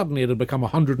 but suddenly it had become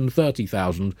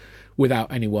 130,000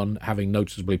 without anyone having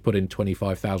noticeably put in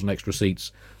 25,000 extra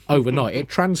seats overnight. It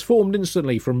transformed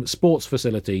instantly from sports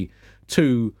facility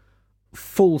to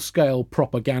full-scale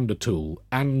propaganda tool,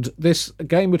 and this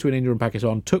game between India and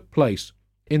Pakistan took place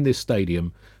in this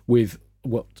stadium with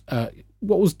what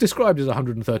was described as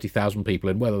 130,000 people,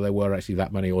 and whether there were actually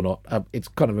that many or not, it's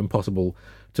kind of impossible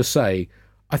to say.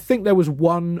 I think there was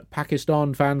one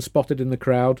Pakistan fan spotted in the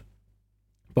crowd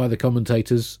by the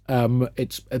commentators.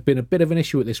 It's been a bit of an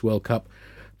issue at this World Cup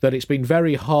that it's been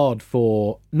very hard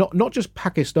for not just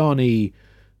Pakistani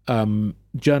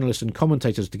journalists and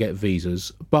commentators to get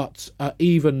visas, but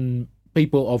even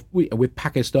people with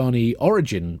Pakistani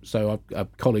origin. So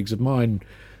colleagues of mine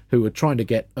who were trying to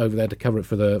get over there to cover it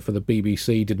for the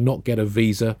BBC did not get a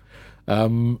visa.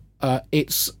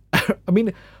 It's I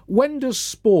mean, when does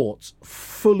sport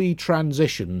fully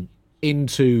transition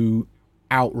into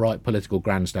outright political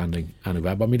grandstanding,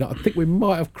 Anubhav? I mean, I think we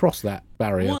might have crossed that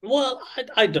barrier. Well,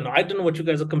 I don't know. I don't know what you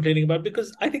guys are complaining about,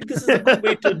 because I think this is a good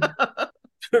way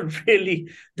to really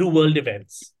do world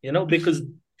events, because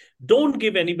don't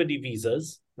give anybody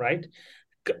visas, right?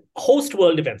 Host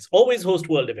world events, always host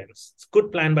world events. It's a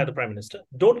good plan by the Prime Minister.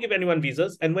 Don't give anyone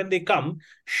visas. And when they come,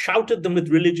 shout at them with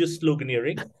religious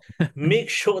sloganeering. Make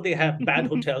sure they have bad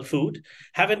hotel food.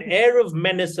 Have an air of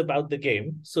menace about the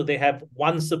game. So they have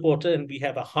one supporter and we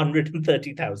have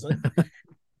 130,000.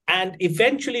 And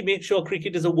eventually make sure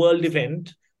cricket is a world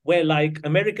event where, like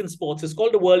American sports, is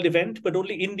called a world event, but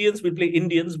only Indians will play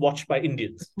Indians watched by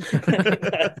Indians.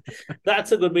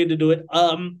 That's a good way to do it.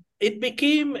 It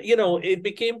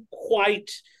became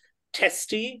quite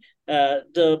testy.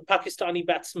 The Pakistani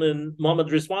batsman Mohammad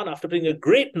Rizwan, after playing a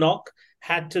great knock,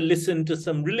 had to listen to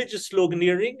some religious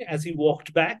sloganeering as he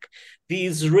walked back. The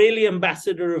Israeli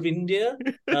ambassador of India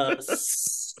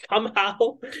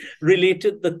somehow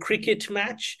related the cricket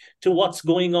match to what's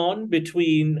going on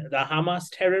between the Hamas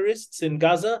terrorists in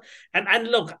Gaza. And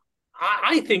look,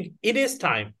 I think it is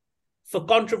time for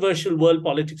controversial world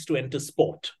politics to enter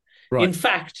sport. Right. In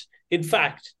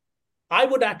fact, I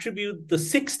would attribute the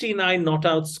 69 not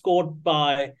outs scored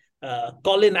by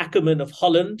Colin Ackerman of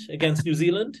Holland against New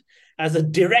Zealand as a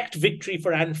direct victory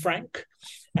for Anne Frank.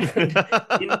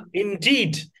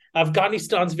 Indeed,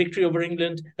 Afghanistan's victory over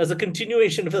England as a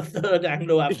continuation of the Third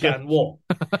Anglo-Afghan War.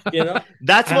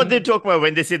 That's what they talk about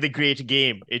when they say the great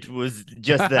game. It was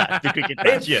just that, the cricket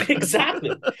match. Yeah.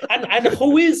 Exactly. And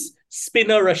who is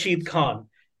spinner Rashid Khan,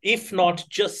 if not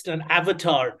just an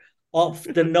avatar of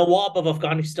the Nawab of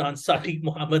Afghanistan, Sadiq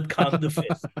Muhammad Khan V?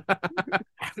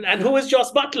 And who is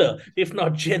Jos Butler, if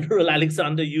not General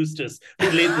Alexander Eustace,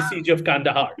 who laid the siege of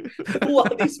Kandahar? Who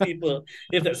are these people?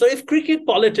 If cricket,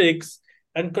 politics,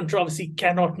 and controversy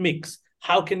cannot mix,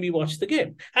 how can we watch the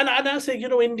game? And I'll say,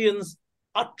 Indians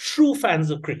are true fans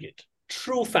of cricket.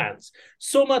 True fans.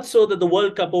 So much so that the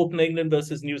World Cup opener, England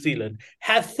versus New Zealand,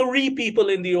 had 3 people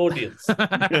in the audience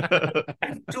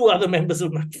and 2 other members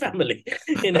of my family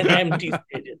in an empty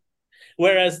stadium.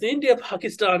 Whereas the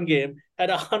India-Pakistan game had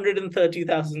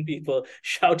 130,000 people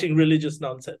shouting religious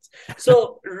nonsense.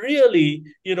 So really,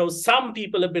 some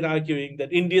people have been arguing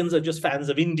that Indians are just fans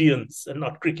of Indians and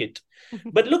not cricket.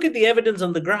 But look at the evidence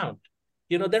on the ground.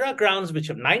 There are grounds which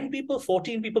have 9 people,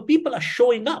 14 people. People are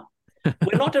showing up.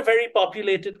 We're not a very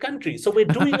populated country, so we're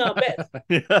doing our best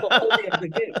for all the other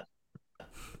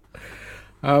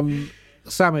games.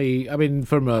 Sammy, I mean,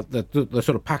 from the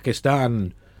sort of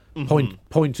Pakistan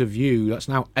point of view, that's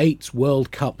now 8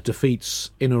 World Cup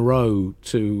defeats in a row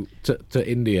to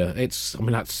India.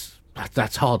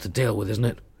 That's hard to deal with, isn't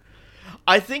it?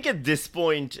 I think at this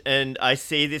point, and I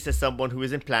say this as someone who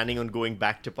isn't planning on going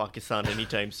back to Pakistan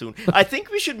anytime soon, I think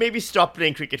we should maybe stop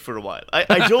playing cricket for a while.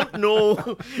 I don't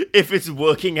know if it's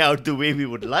working out the way we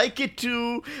would like it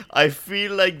to. I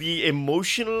feel like the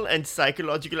emotional and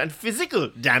psychological and physical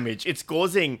damage it's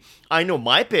causing. I know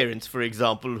my parents, for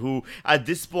example, who at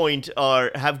this point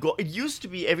it used to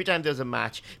be every time there's a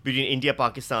match between India and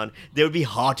Pakistan, there would be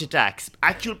heart attacks.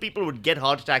 Actual people would get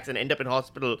heart attacks and end up in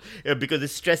hospital because the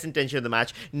stress and tension of the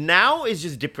match. Now it's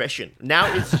just depression.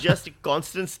 Now it's just a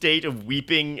constant state of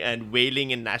weeping and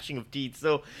wailing and gnashing of teeth.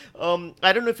 So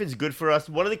I don't know if it's good for us.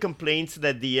 One of the complaints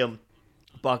that the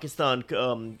Pakistan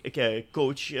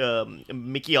coach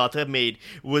Mickey Arthur made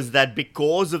was that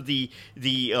because of the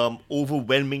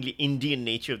overwhelmingly Indian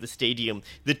nature of the stadium,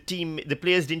 the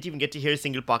players didn't even get to hear a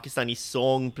single Pakistani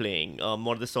song playing. One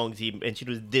of the songs he mentioned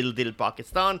was Dil Dil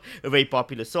Pakistan, a very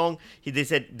popular song. They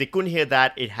said they couldn't hear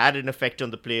that. It had an effect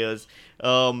on the players.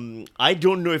 I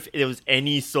don't know if there was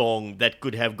any song that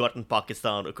could have gotten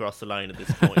Pakistan across the line at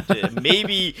this point.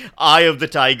 Maybe Eye of the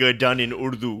Tiger done in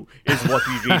Urdu is what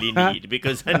we really need,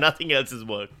 because nothing else has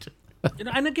worked.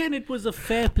 And again, it was a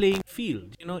fair playing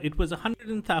field. It was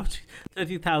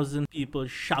 130,000 people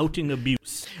shouting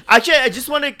abuse. Actually, I just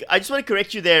want to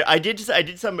correct you there. I did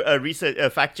some research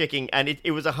fact checking, and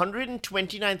it was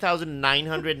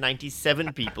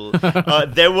 129,997 people.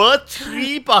 There were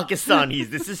 3 Pakistanis.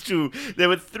 This is true. There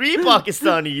were 3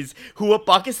 Pakistanis who were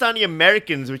Pakistani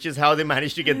Americans, which is how they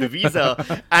managed to get the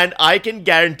visa. And I can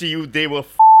guarantee you, they were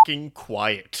f***ing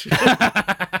quiet.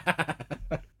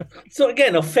 So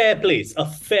again, a fair place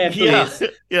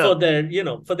for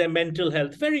their mental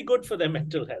health. Very good for their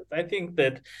mental health. I think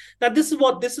that now this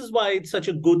is why it's such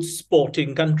a good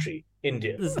sporting country,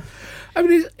 India. I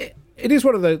mean, it is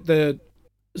one of the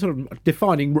sort of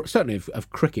defining, certainly of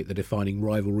cricket, the defining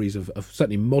rivalries of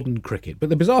certainly modern cricket. But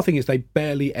the bizarre thing is they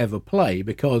barely ever play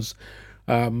because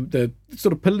the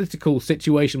sort of political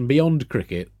situation beyond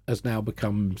cricket has now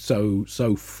become so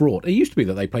fraught. It used to be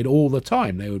that they played all the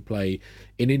time. They would play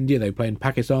in India, they play in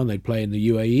Pakistan, they play in the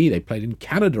UAE, they played in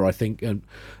Canada, I think, at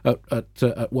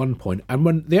one point. And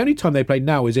when the only time they play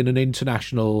now is in an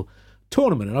international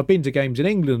tournament. And I've been to games in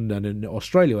England and in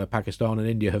Australia where Pakistan and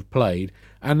India have played,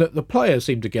 and the players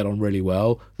seem to get on really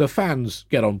well. The fans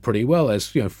get on pretty well. There's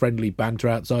friendly banter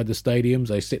outside the stadiums.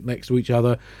 They sit next to each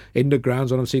other in the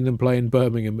grounds, and I've seen them play in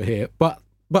Birmingham here. But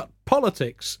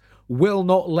politics will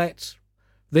not let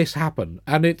this happen,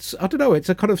 and it's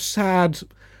a kind of sad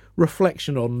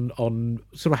reflection on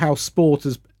sort of how sport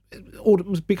has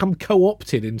become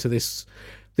co-opted into this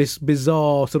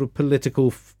bizarre sort of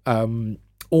political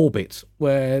orbit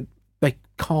where they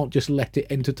can't just let it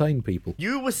entertain people.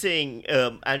 You were saying,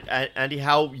 Andy,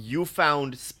 how you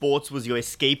found sports was your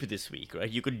escape this week, right?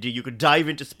 You could dive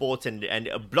into sports and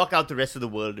block out the rest of the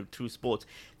world through sports.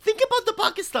 Think about the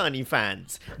Pakistani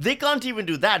fans. They can't even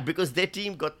do that because their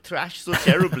team got thrashed so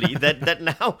terribly that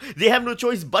now they have no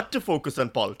choice but to focus on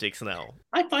politics now.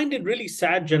 I find it really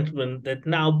sad, gentlemen, that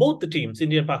now both the teams,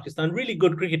 India and Pakistan, really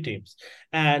good cricket teams,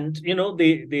 and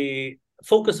they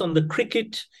focus on the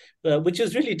cricket, which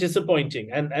is really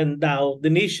disappointing. And now the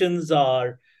nations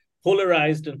are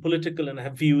polarized and political and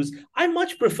have views. I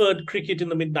much preferred cricket in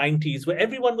the mid-90s, where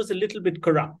everyone was a little bit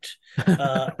corrupt.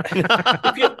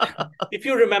 If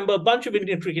you remember, a bunch of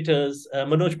Indian cricketers,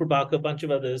 Manoj Prabhakar, a bunch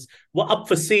of others, were up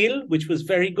for sale, which was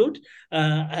very good.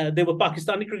 There were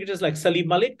Pakistani cricketers like Salim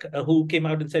Malik, who came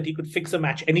out and said he could fix a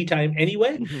match anytime,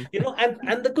 anywhere.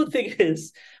 And the good thing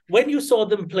is, when you saw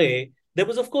them play, there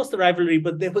was, of course, the rivalry,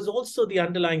 but there was also the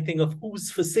underlying thing of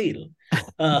who's for sale.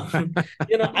 And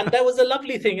that was a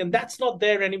lovely thing. And that's not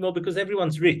there anymore because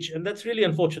everyone's rich. And that's really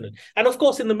unfortunate. And of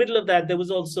course, in the middle of that, there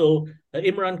was also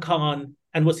Imran Khan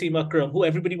and Wasim Akram, who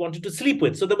everybody wanted to sleep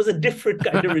with. So there was a different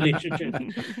kind of relationship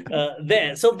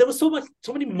there. So there was so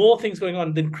many more things going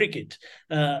on than cricket.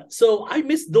 So I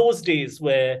miss those days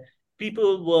where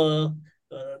people were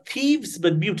thieves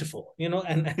but beautiful,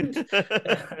 and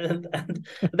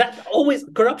that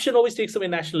corruption always takes away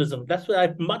nationalism. That's why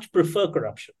I much prefer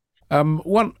corruption.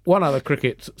 One other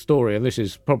cricket story, and this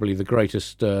is probably the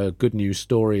greatest good news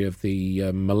story of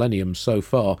the millennium so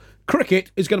far.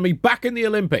 Cricket is going to be back in the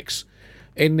Olympics,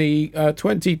 in the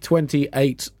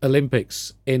 2028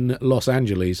 Olympics in Los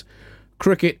Angeles.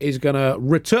 Cricket is going to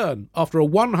return after a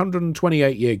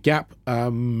 128-year gap.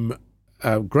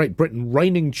 Great Britain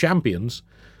reigning champions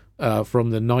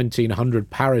from the 1900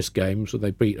 Paris Games, where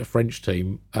they beat a French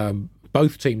team.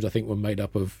 Both teams, I think, were made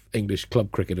up of English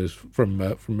club cricketers from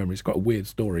memory. It's quite a weird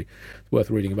story. It's worth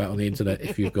reading about on the internet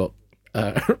if you've got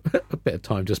a bit of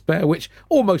time to spare, which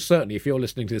almost certainly, if you're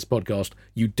listening to this podcast,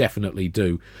 you definitely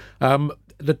do. The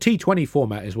T20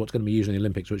 format is what's going to be used in the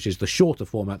Olympics, which is the shorter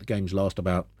format. The games last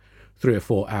about 3 or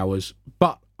 4 hours.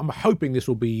 But I'm hoping this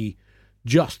will be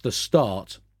just the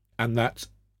start, and that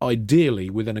ideally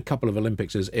within a couple of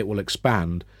Olympics it will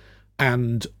expand,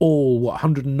 and all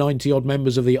 190 odd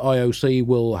members of the IOC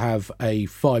will have a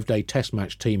 5-day test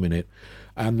match team in it,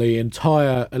 and the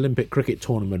entire Olympic cricket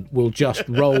tournament will just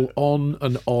roll on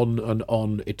and on and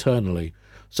on eternally.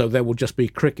 So there will just be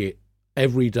cricket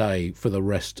every day for the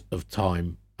rest of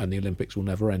time, and the Olympics will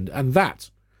never end. And that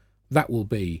will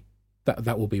be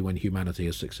when humanity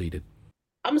has succeeded.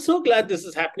 I'm so glad this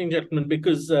is happening, gentlemen,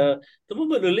 because the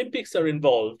moment Olympics are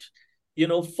involved,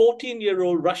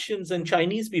 14-year-old Russians and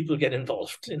Chinese people get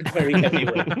involved in a very heavy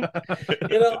way.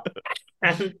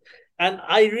 And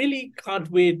I really can't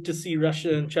wait to see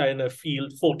Russia and China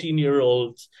field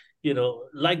 14-year-olds,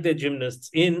 like their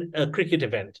gymnasts in a cricket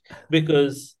event,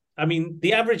 because I mean,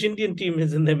 the average Indian team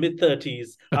is in their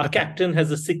mid-30s. Our captain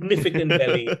has a significant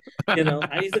belly, and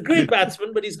he's a great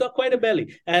batsman, but he's got quite a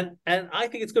belly. And I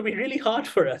think it's going to be really hard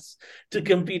for us to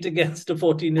compete against a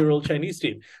 14-year-old Chinese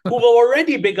team who've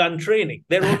already begun training.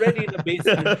 They're already in the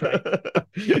basement,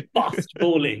 right? Fast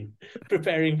bowling,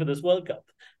 preparing for this World Cup.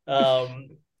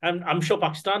 I'm sure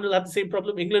Pakistan will have the same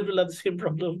problem. England will have the same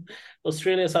problem.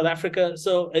 Australia, South Africa.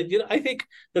 So, I think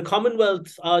the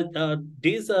Commonwealth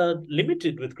days are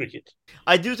limited with cricket.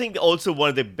 I do think also one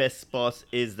of the best parts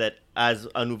is that, as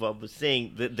Anuvab was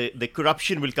saying, the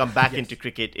corruption will come back into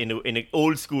cricket in an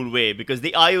old school way, because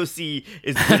the IOC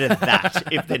is good at that.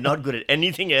 If they're not good at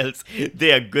anything else,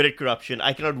 they are good at corruption.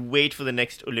 I cannot wait for the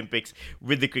next Olympics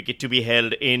with the cricket to be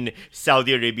held in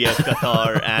Saudi Arabia,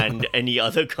 Qatar, and any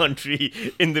other country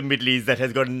in the Middle East that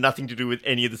has got nothing to do with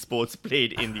any of the sports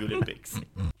played in the Olympics.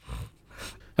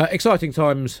 Exciting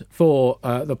times for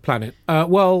the planet.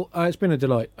 It's been a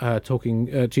delight talking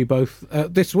to you both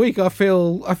this week. I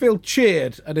feel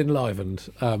cheered and enlivened.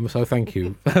 So thank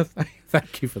you,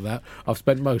 thank you for that. I've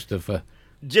spent most of.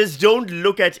 Just don't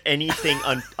look at anything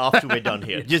after we're done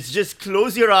here. Just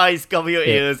close your eyes, cover your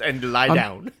ears, and lie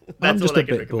down. That's I'm just all I a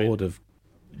can bit recommend. bored of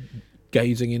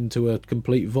gazing into a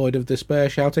complete void of despair,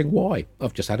 shouting why.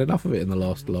 I've just had enough of it in the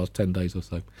last 10 days or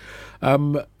so.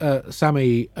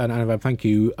 Sammy and Anuvab, thank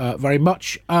you very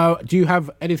much. Do you have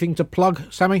anything to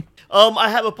plug, Sammy? I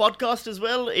have a podcast as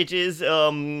well. It is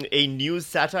a news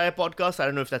satire podcast. I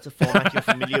don't know if that's a format you're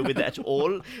familiar with at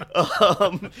all.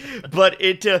 But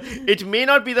it may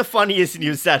not be the funniest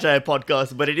news satire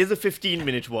podcast, but it is a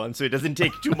 15-minute one, so it doesn't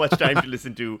take too much time to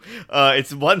listen to.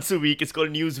 It's once a week. It's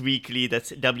called News Weekly.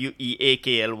 That's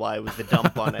WEAKLY was the dumb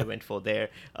pun I went for there.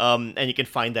 And you can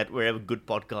find that wherever good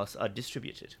podcasts are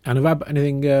distributed. Anuvab,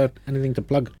 anything to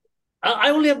plug?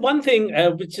 I only have one thing,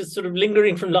 which is sort of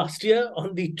lingering from last year.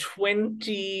 On the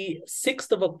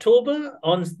 26th of October,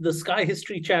 on the Sky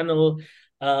History Channel,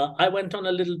 I went on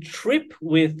a little trip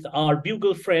with our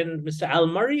bugle friend, Mr. Al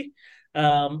Murray,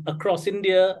 across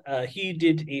India. He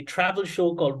did a travel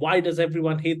show called Why Does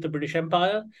Everyone Hate the British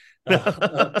Empire?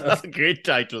 That's a great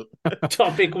title.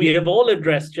 Topic we have all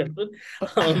addressed, gentlemen.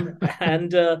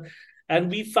 And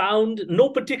we found no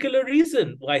particular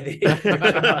reason why they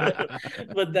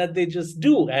but that they just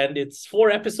do. And it's 4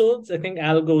 episodes. I think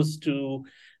Al goes to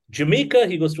Jamaica,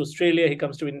 he goes to Australia, he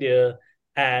comes to India,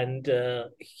 and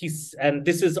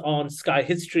this is on Sky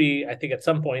History, I think at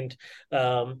some point.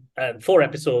 And 4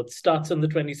 episodes, starts on the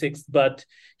 26th. But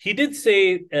he did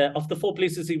say of the 4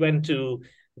 places he went to,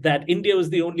 that India was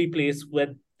the only place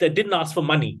where they didn't ask for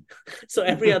money. So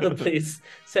every other place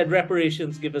said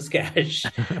reparations, give us cash.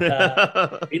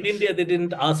 In India, they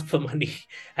didn't ask for money.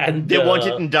 And they want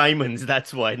it in diamonds,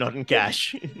 that's why, not in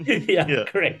cash. yeah,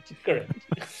 correct.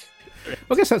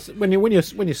 I guess that's when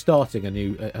you're starting a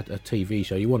TV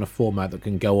show, you want a format that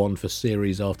can go on for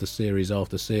series after series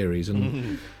after series,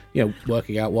 and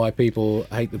working out why people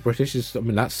hate the British is,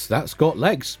 that's got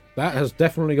legs. That has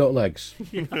definitely got legs.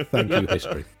 Thank you,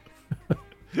 history.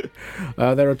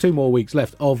 There are 2 more weeks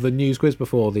left of the news quiz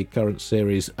before the current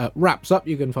series wraps up.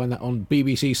 You can find that on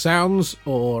BBC Sounds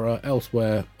or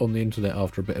elsewhere on the internet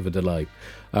after a bit of a delay.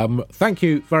 Thank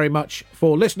you very much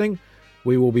for listening.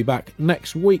 We will be back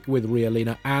next week with Ria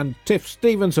Lina and Tiff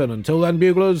Stevenson. Until then,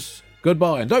 Buglers,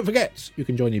 goodbye. And don't forget, you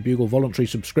can join the Bugle voluntary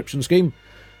subscription scheme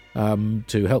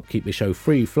to help keep the show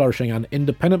free, flourishing and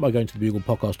independent by going to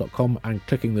thebuglepodcast.com and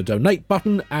clicking the donate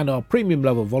button. And our premium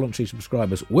level voluntary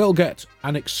subscribers will get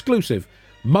an exclusive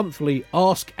monthly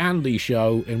Ask Andy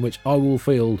show in which I will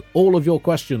field all of your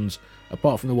questions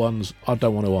apart from the ones I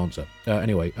don't want to answer.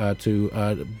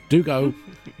 Do go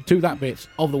to that bit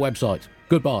of the website.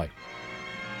 Goodbye.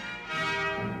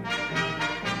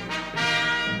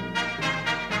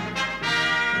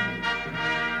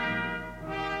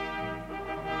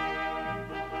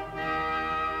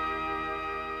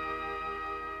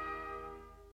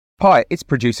 Hi, it's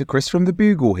producer Chris from The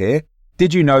Bugle here.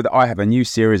 Did you know that I have a new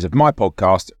series of my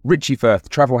podcast, Richie Firth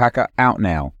Travel Hacker, out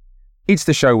now? It's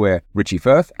the show where Richie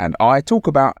Firth and I talk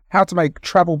about how to make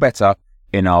travel better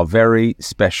in our very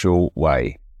special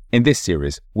way. In this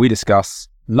series, we discuss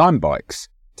Lime bikes,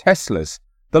 Teslas,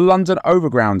 the London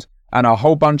Overground, and a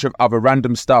whole bunch of other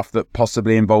random stuff that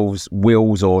possibly involves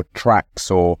wheels or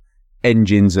tracks or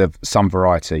engines of some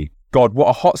variety. God, what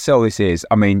a hot sell this is.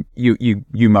 I mean,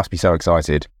 you must be so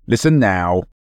excited. Listen now.